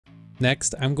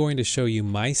Next, I'm going to show you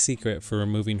my secret for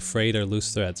removing frayed or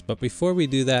loose threads, but before we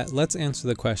do that, let's answer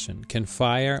the question, can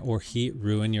fire or heat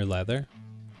ruin your leather?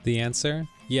 The answer?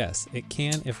 Yes, it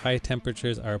can if high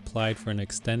temperatures are applied for an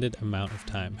extended amount of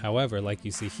time. However, like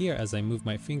you see here, as I move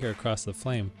my finger across the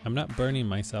flame, I'm not burning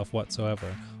myself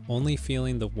whatsoever, only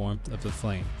feeling the warmth of the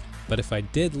flame. But if I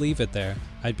did leave it there,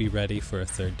 I'd be ready for a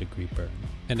 3rd degree burn.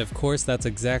 And of course, that's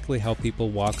exactly how people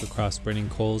walk across burning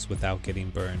coals without getting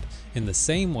burned. In the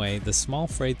same way, the small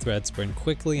frayed threads burn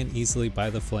quickly and easily by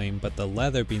the flame, but the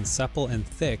leather, being supple and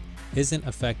thick, isn't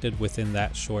affected within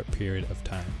that short period of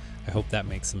time. I hope that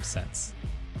makes some sense.